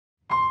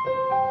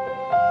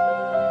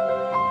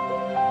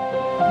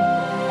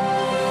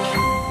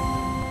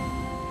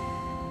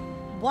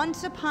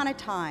Once upon a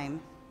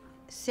time,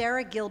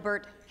 Sarah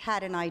Gilbert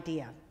had an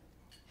idea.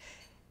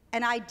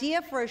 An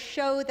idea for a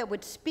show that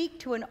would speak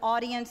to an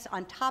audience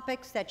on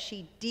topics that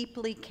she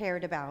deeply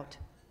cared about.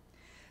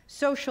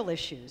 Social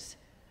issues,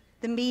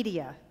 the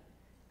media,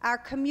 our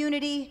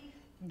community,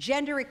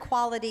 gender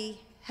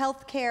equality,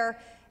 healthcare,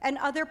 and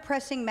other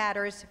pressing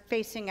matters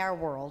facing our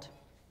world.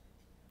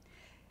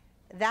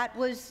 That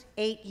was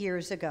 8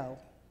 years ago.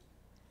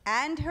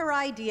 And her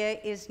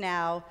idea is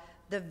now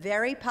the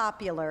very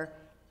popular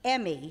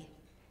Emmy,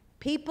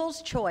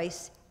 People's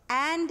Choice,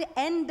 and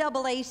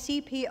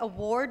NAACP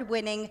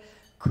award-winning,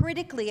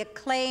 critically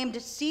acclaimed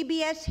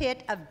CBS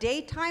hit of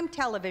daytime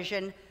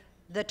television,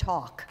 The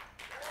Talk.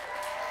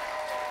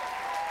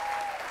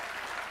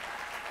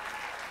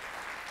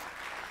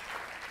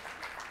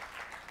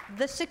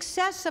 The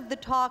success of The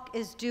Talk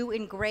is due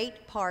in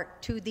great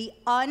part to the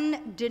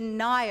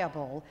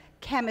undeniable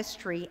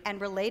chemistry and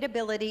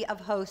relatability of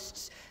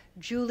hosts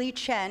Julie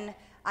Chen,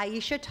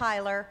 Aisha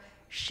Tyler,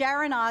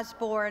 Sharon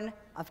Osbourne,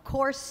 of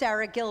course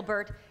Sarah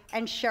Gilbert,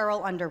 and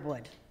Cheryl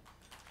Underwood.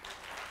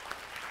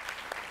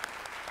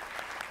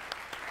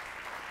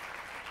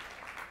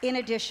 In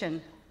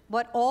addition,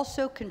 what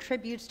also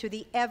contributes to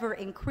the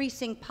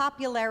ever-increasing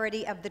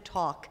popularity of The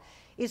Talk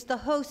is the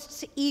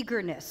hosts'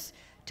 eagerness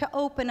to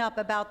open up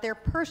about their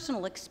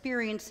personal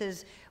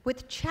experiences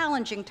with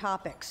challenging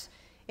topics,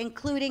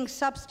 including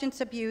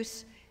substance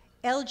abuse,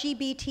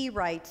 LGBT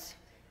rights,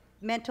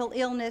 mental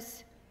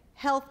illness,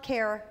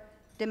 healthcare,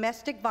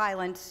 domestic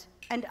violence,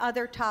 and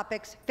other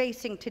topics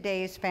facing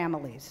today's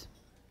families.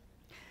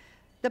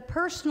 The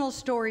personal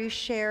stories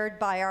shared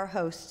by our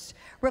hosts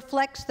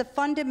reflects the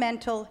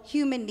fundamental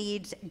human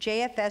needs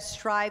JFS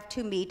strive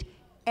to meet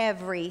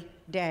every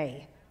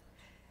day.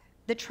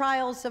 The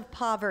trials of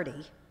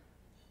poverty,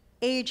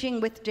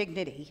 aging with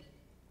dignity,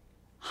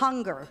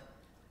 hunger,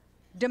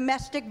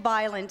 domestic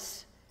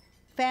violence,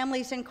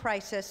 families in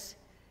crisis,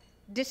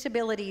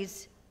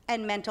 disabilities,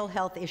 and mental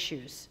health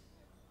issues.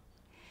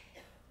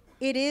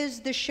 It is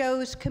the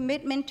show's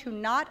commitment to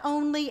not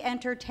only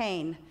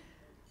entertain,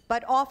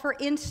 but offer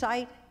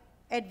insight,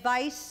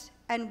 advice,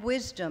 and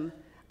wisdom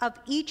of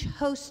each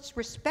host's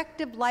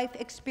respective life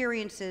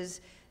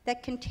experiences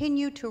that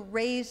continue to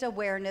raise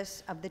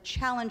awareness of the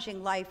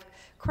challenging life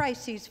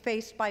crises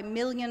faced by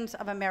millions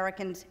of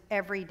Americans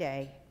every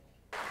day.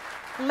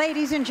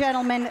 Ladies and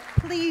gentlemen,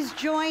 please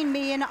join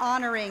me in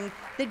honoring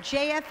the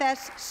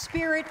JFS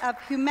Spirit of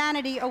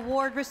Humanity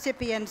Award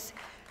recipients,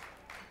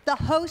 the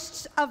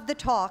hosts of The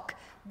Talk,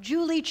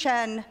 Julie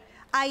Chen,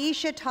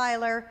 Aisha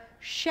Tyler,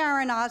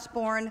 Sharon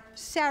Osbourne,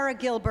 Sarah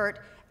Gilbert,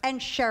 and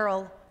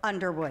Cheryl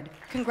Underwood.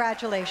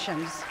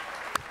 Congratulations.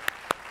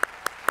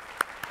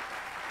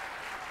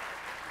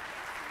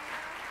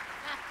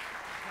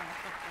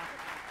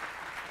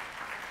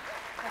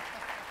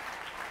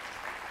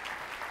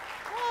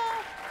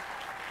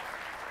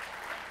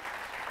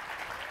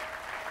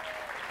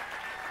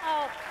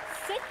 Oh,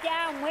 sit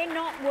down. We're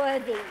not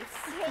worthy.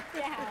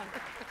 Sit down.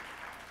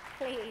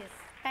 Please.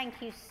 Thank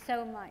you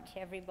so much,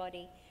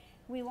 everybody.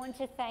 We want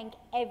to thank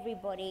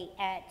everybody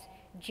at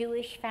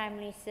Jewish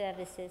Family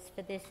Services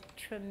for this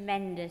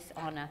tremendous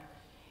honor.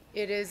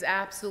 It is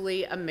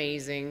absolutely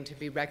amazing to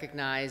be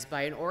recognized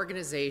by an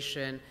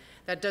organization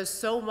that does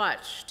so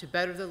much to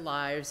better the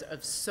lives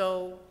of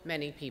so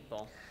many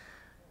people.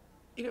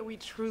 You know, we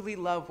truly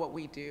love what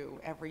we do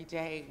every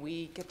day.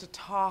 We get to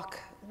talk,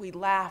 we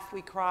laugh,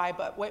 we cry,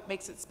 but what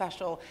makes it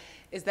special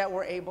is that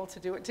we're able to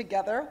do it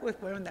together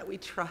with women that we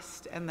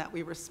trust and that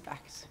we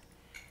respect.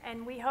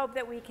 And we hope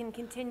that we can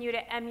continue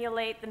to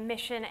emulate the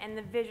mission and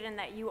the vision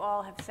that you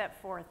all have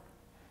set forth.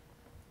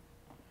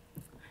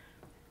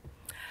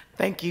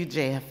 Thank you,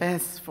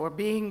 JFS, for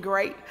being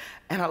great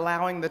and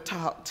allowing The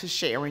Talk to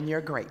share in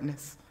your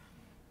greatness.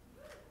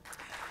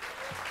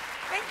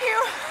 Thank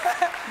you.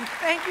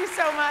 Thank you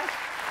so much.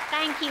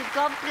 Thank you.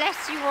 God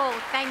bless you all.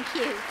 Thank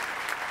you.